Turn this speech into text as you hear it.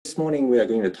this morning we are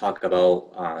going to talk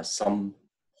about some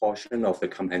portion of the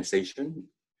compensation.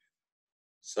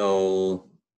 So,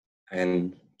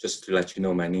 and just to let you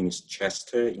know, my name is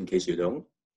Chester, in case you don't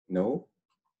know.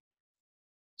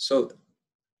 So,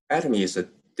 Atomy is a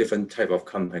different type of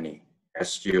company,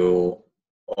 as you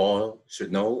all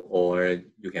should know, or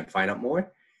you can find out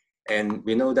more. And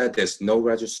we know that there's no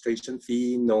registration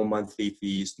fee, no monthly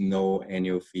fees, no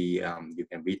annual fee. You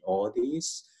can read all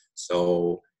these.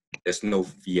 So there's no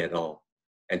fee at all.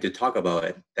 And to talk about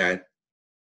it, that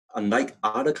unlike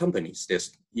other companies,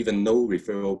 there's even no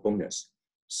referral bonus.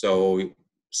 So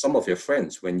some of your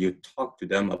friends, when you talk to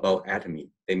them about Atomy,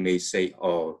 they may say,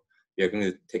 oh, you're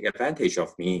going to take advantage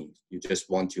of me. You just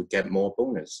want to get more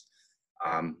bonus.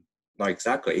 Not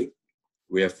exactly.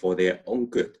 We're for their own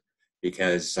good,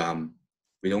 because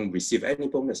we don't receive any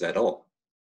bonus at all.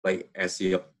 Like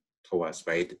Essie told us,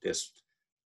 right? There's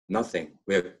nothing.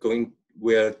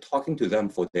 We're talking to them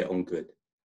for their own good.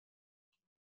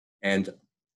 And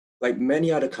like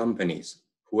many other companies,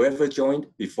 whoever joined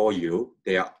before you,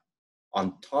 they are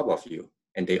on top of you,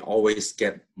 and they always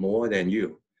get more than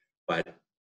you. But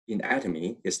in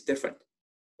Atomy, it's different.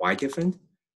 Why different?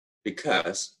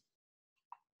 Because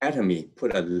Atomy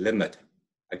put a limit,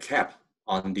 a cap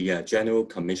on the general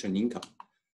commission income.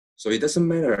 So it doesn't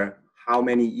matter how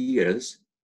many years,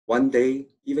 one day,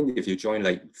 even if you join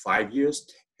like 5 years,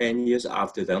 10 years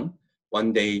after them,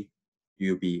 one day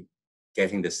you'll be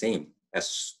getting the same,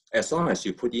 as long as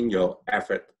you put in your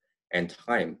effort and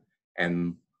time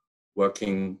and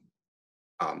working,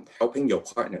 helping your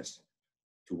partners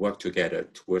to work together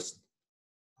towards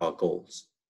our goals.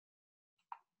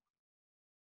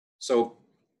 So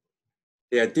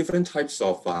there are different types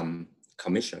of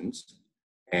commissions,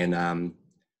 and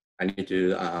I need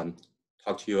to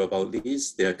talk to you about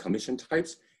these. There are commission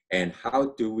types, and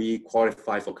how do we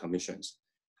qualify for commissions?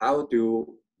 How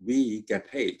do we get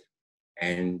paid?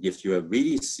 And if you are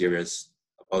really serious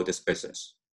about this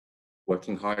business,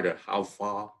 working harder, how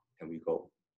far can we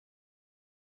go?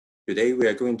 Today we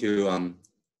are going to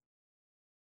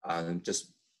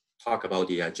just talk about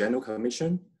the general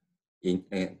commission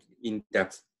in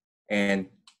depth. And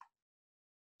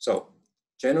so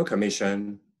general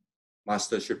commission,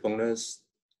 mastership bonus,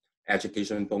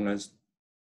 education bonus,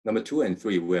 number 2 and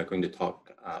 3, we are going to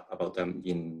talk about them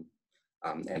in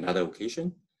another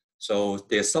occasion. So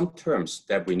there's some terms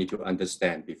that we need to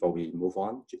understand before we move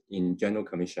on in general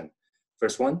commission.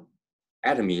 First one,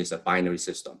 Atomy is a binary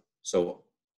system. So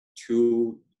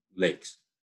 2 legs.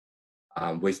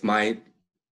 With my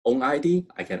own ID,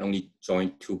 I can only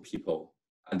join 2 people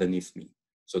underneath me.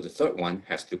 So the third one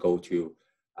has to go to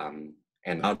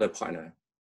another partner,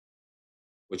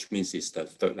 which means it's the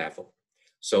third level.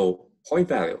 So point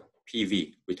value,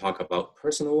 PV, we talk about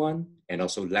personal one and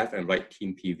also left and right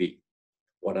team PV.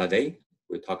 What are they?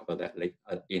 We'll talk about that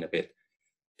in a bit.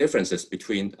 Differences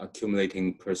between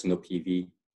accumulating personal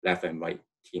PV, left and right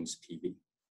teams PV,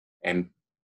 and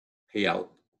payout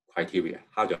criteria.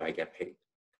 How do I get paid?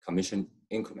 Commission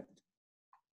increment.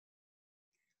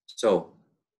 So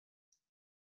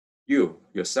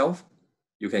yourself,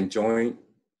 you can join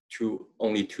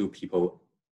only 2 people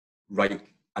right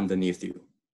underneath you.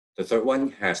 The third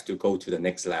one has to go to the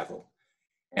next level.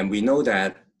 And we know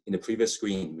that in the previous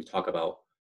screen, we talk about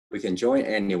we can join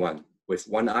anyone with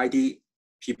one ID,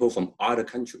 people from other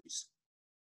countries.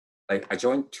 Like I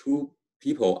joined 2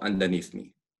 people underneath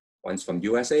me. One's from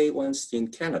USA, one's in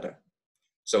Canada.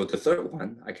 So the third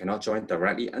one, I cannot join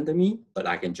directly under me, but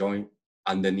I can join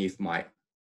underneath my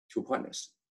 2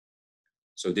 partners.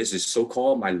 So this is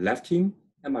so-called my left team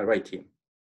and my right team.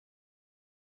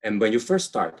 And when you first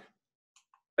start,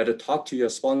 better talk to your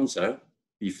sponsor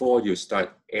before you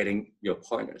start adding your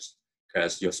partners,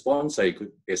 because your sponsor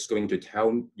is going to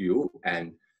tell you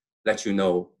and let you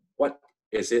know what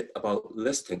is it about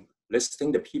listing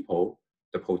the people,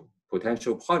 the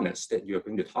potential partners that you're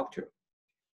going to talk to.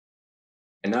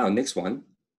 And now next one,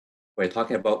 we're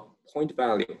talking about point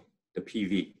value, the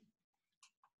PV.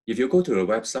 If you go to the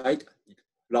website,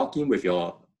 log in with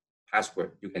your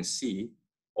password, you can see,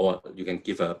 or you can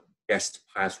give a guest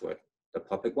password, the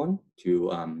public one,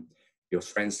 to your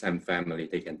friends and family.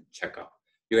 They can check out.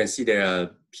 You can see there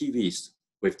are PVs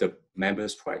with the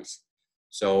member's price.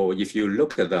 So if you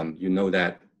look at them, you know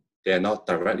that they're not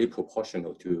directly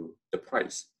proportional to the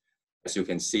price. As you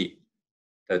can see,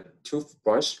 the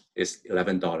toothbrush is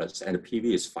 $11 and the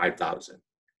PV is $5,000.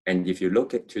 And if you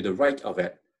look to the right of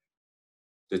it,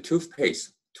 the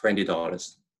toothpaste,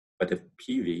 $20, but the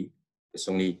PV is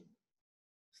only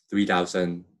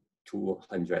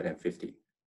 $3,250.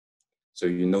 So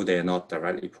you know they are not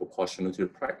directly proportional to the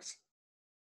price.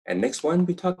 And next one,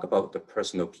 we talk about the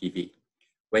personal PV.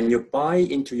 When you buy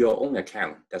into your own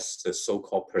account, that's the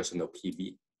so-called personal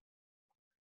PV.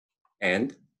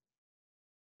 And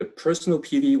the personal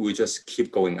PV will just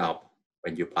keep going up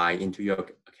when you buy into your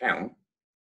account.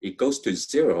 It goes to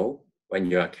zero when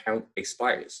your account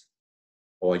expires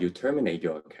or you terminate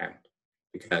your account.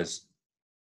 Because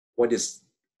what is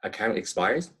account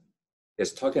expires?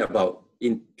 It's talking about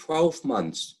in 12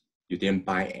 months, you didn't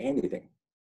buy anything.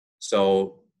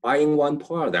 So buying one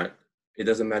product, it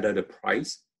doesn't matter the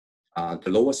price. The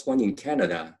lowest one in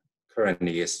Canada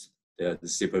currently is the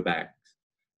zipper bag.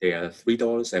 They are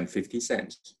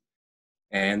 $3.50.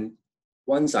 And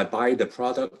once I buy the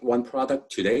product, one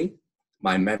product today,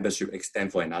 my membership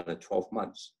extends for another 12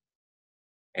 months.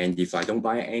 And if I don't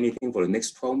buy anything for the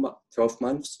next 12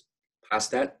 months past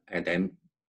that, and then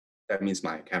that means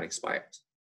my account expires.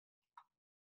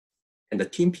 And the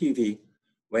Team PV,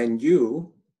 when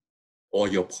you or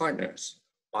your partners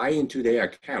buy into their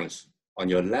accounts on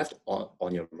your left or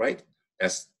on your right,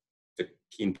 that's the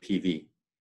Team PV.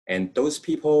 And those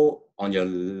people on your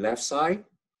left side,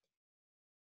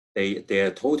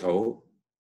 their total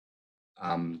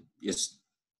is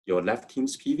your left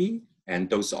team's PV, and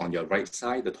those on your right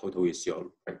side, the total is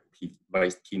your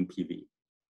right team PV.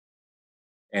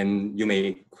 And you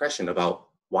may question about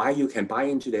why you can buy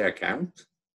into their account,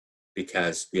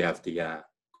 because we have the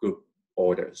group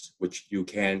orders, which you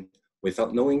can,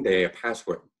 without knowing their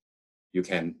password, you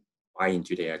can buy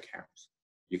into their accounts.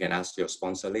 You can ask your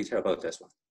sponsor later about this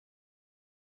one.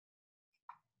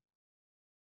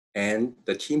 And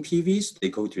the team PVs, they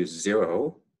go to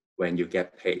zero when you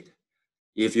get paid.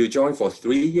 If you join for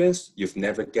 3 years, you've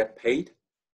never get paid,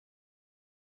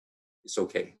 it's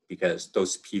okay, because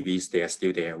those PVs, they are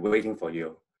still there waiting for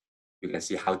you. You can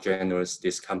see how generous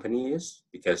this company is,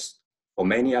 because for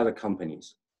many other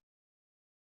companies,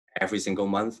 every single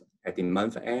month at the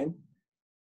month end,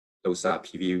 those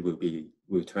PV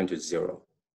will turn to zero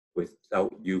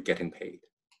without you getting paid.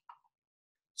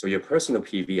 So your personal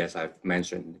PV, as I've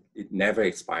mentioned, it never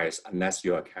expires unless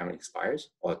your account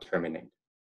expires or terminates.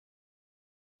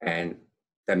 And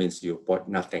that means you bought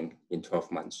nothing in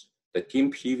 12 months. The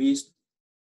team PVs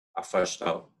are flushed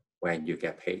out when you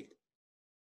get paid.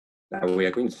 Now we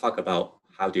are going to talk about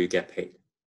how do you get paid.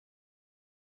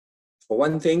 For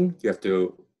one thing, you have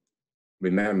to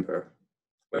remember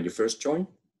when you first join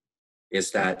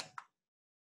is that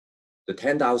the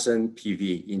 10,000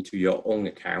 PV into your own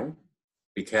account,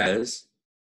 because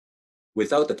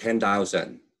without the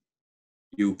 10,000,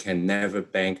 you can never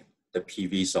bank the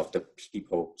PVs of the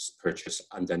people's purchase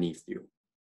underneath you.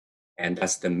 And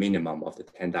that's the minimum of the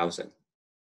 10,000.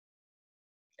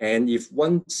 And if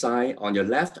one side on your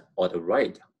left or the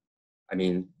right, I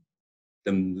mean,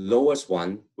 the lowest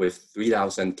one with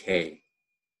 3,000 K,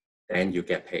 then you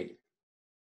get paid.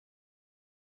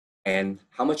 And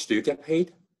how much do you get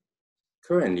paid?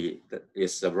 Currently,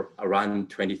 it's around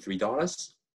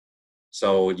 $23.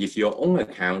 So if your own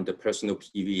account, the personal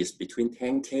PV is between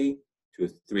 10K to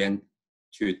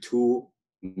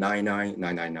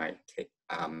 299,999K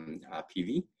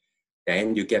PV,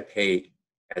 then you get paid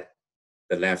at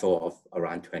the level of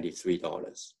around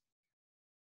 $23.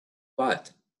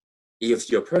 But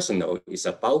if your personal is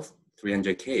above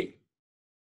 300K,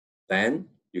 then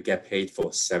you get paid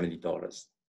for $70,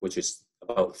 which is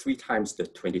about 3 times the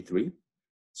 23.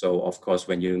 So of course,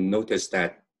 when you notice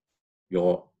that you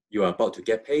are about to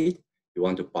get paid, you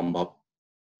want to bump up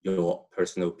your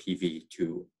personal PV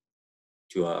to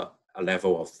a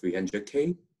level of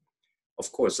 300K.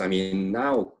 Of course, I mean,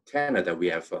 now Canada, we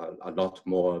have a lot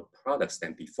more products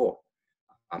than before.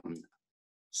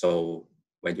 So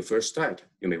when you first start,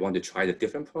 you may want to try the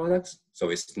different products. So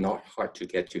it's not hard to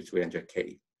get to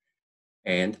 300K.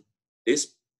 And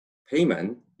this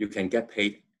payment, you can get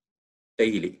paid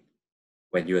daily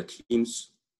when your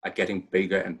teams are getting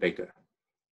bigger and bigger.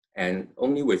 And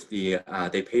only with the,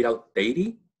 they paid out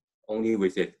daily, only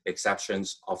with the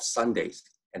exceptions of Sundays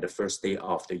and the first day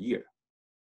of the year,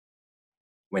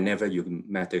 whenever you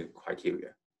met the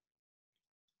criteria.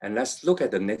 And let's look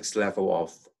at the next level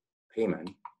of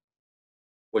payment,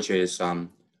 which is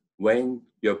when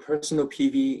your personal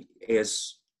PV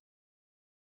is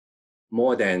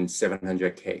more than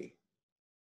 700K.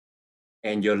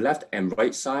 And your left and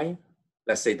right side,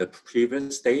 let's say the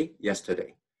previous day,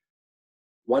 yesterday,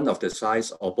 one of the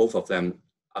sides or both of them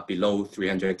are below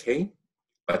 300K.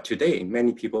 But today,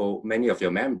 many of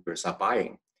your members are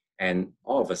buying. And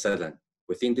all of a sudden,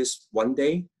 within this one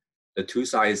day, the two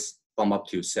sides bump up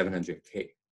to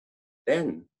 700K.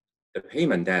 Then the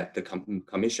payment that the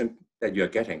commission that you're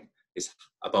getting is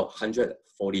about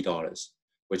 $140,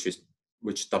 which is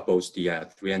which doubles the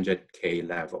 300K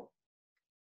level.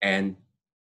 And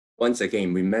once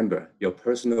again, remember, your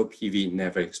personal PV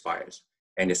never expires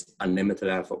and it's unlimited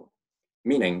level,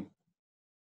 meaning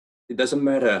it doesn't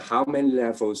matter how many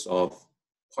levels of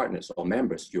partners or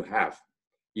members you have,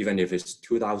 even if it's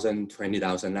 2,000,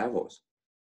 20,000 levels.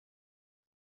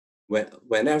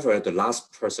 Whenever the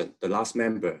last person, the last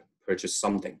member purchased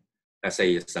something, let's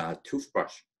say it's a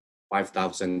toothbrush,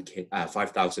 5,000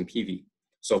 PV.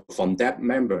 So from that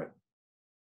member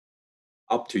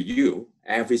up to you,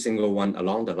 every single one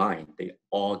along the line, they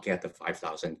all get the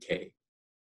 5,000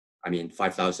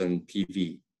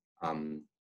 PV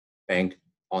bank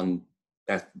on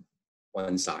that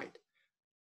one side.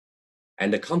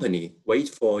 And the company waits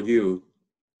for you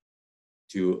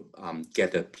to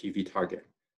get the PV target.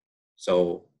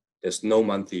 So there's no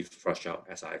monthly flush out,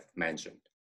 as I've mentioned.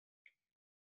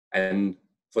 And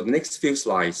for the next few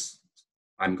slides,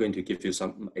 I'm going to give you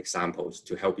some examples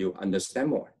to help you understand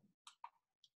more.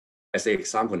 As an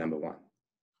example number one,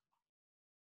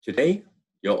 today,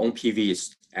 your own PV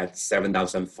is at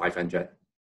 7,500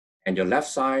 and your left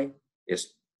side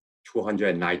is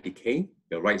 290K,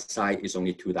 your right side is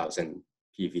only 2,000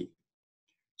 PV.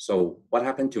 So what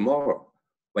happened tomorrow?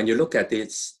 When you look at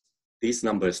these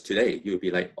numbers today, you'll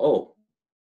be like, oh,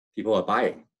 people are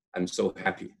buying. I'm so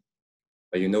happy.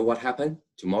 But you know what happened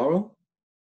tomorrow?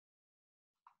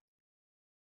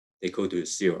 They go to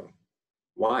zero.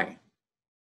 Why?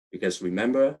 Because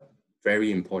remember,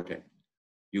 very important,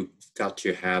 you've got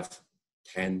to have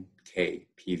 10K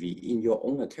PV in your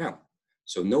own account.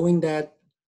 So knowing that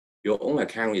your own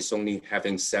account is only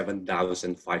having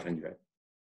 7,500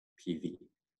 PV,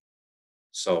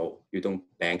 so you don't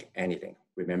bank anything.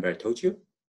 Remember I told you?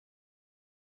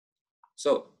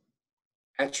 So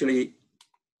actually,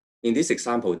 in this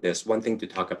example, there's one thing to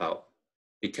talk about,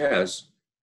 because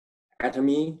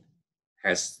Atomy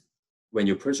has, when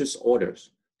you purchase orders,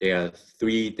 there are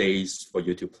 3 days for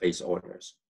you to place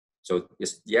orders. So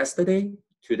it's yesterday,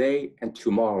 today, and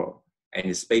tomorrow, and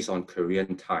it's based on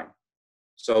Korean time.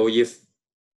 So if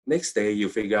next day you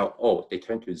figure out, oh, they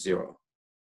turn to zero,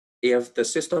 if the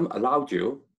system allowed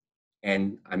you,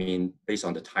 and I mean, based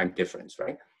on the time difference,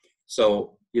 right?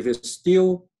 So if it's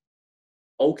still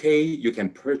okay, you can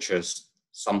purchase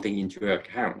something into your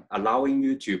account, allowing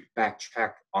you to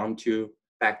backdate onto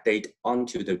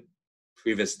the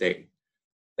previous day.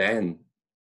 Then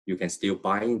you can still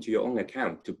buy into your own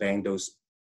account to bank those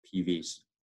PVs.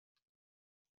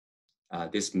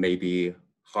 This may be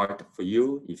hard for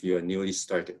you if you're newly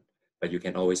started, but you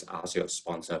can always ask your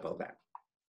sponsor about that.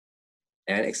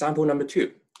 And example number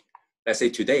two, let's say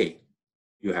today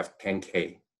you have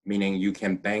 10K, meaning you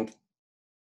can bank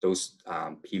those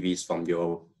PVs from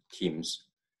your teams.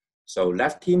 So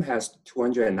left team has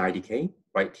 290K,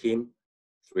 right team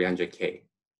 300K.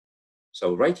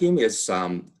 So right team is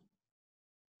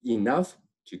enough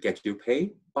to get you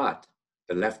paid, but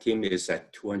the left team is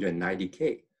at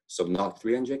 290K, so not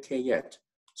 300K yet.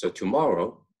 So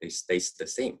tomorrow, it stays the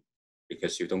same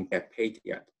because you don't get paid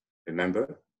yet.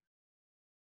 Remember,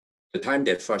 the time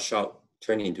that flush out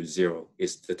turn into zero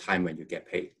is the time when you get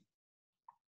paid.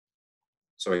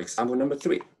 So example number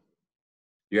three,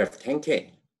 you have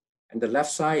 10K, and the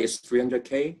left side is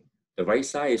 300K, the right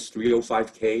side is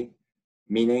 305K,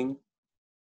 meaning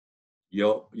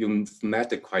you've met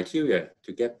the criteria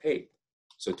to get paid.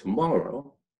 So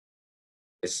tomorrow,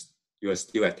 you are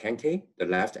still at 10K, the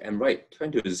left and right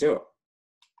turn to zero,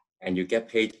 and you get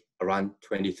paid around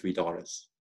 $23.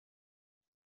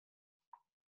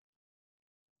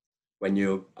 When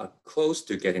you are close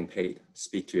to getting paid,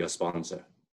 speak to your sponsor.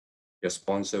 Your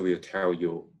sponsor will tell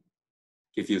you,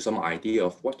 give you some idea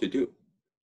of what to do.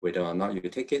 Whether or not you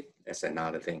take it, that's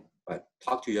another thing. But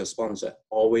talk to your sponsor.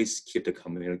 Always keep the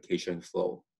communication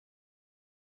flow.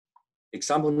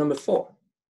 Example number four.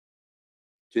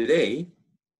 Today,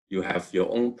 you have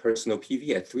your own personal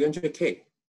PV at 300K.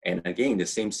 And again, the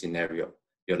same scenario.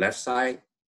 Your left side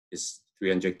is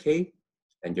 300K,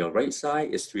 and your right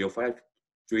side is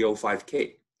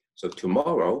 305K. So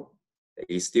tomorrow,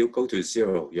 they still go to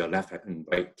zero, your left and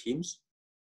right teams.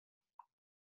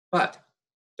 But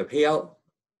the payout,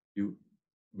 you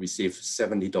receive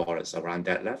 $70 around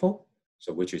that level,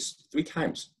 so which is three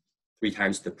times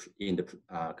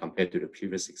compared to the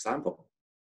previous example.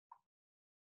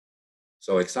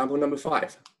 So example number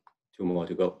five, two more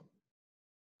to go.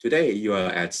 Today you are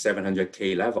at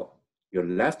 700K level. Your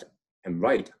left and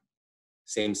right,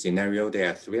 same scenario, they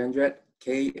are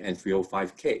 300K and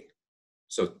 305K.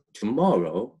 So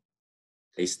tomorrow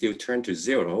they still turn to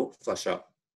zero, flush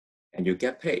up, and you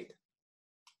get paid.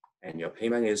 And your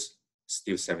payment is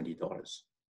still $70.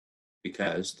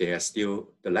 because they are still,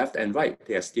 the left and right,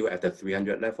 they are still at the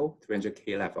 300 level,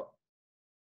 300K level.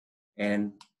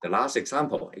 And the last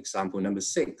example, example number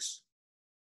 6.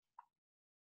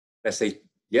 Let's say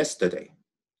yesterday,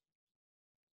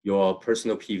 your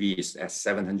personal PV is at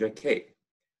 700K.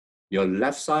 Your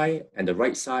left side and the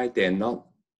right side, they're not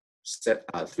set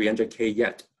at 300K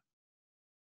yet.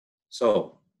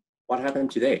 So what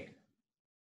happened today?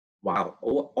 Wow,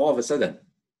 all of a sudden,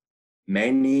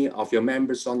 many of your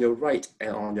members on your right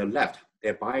and on your left,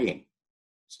 they're buying.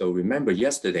 So remember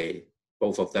yesterday,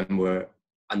 both of them were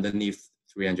underneath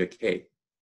 300K.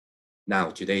 Now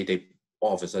today, they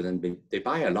all of a sudden, they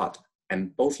buy a lot.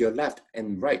 And both your left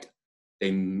and right,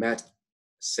 they met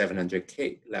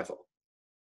 700K level.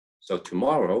 So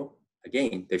tomorrow,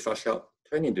 again, they flush out,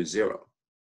 turn into 0.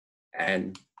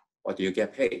 And what do you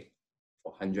get paid?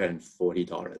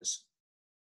 $440.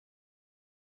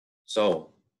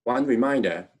 So one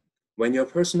reminder, when your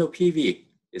personal PV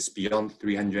is beyond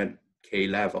 300K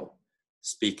level,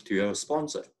 speak to your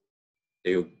sponsor.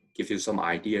 They'll give you some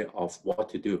idea of what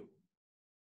to do.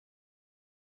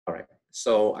 All right,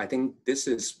 so I think this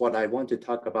is what I want to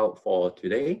talk about for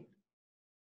today.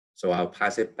 So I'll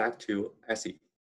pass it back to Essie.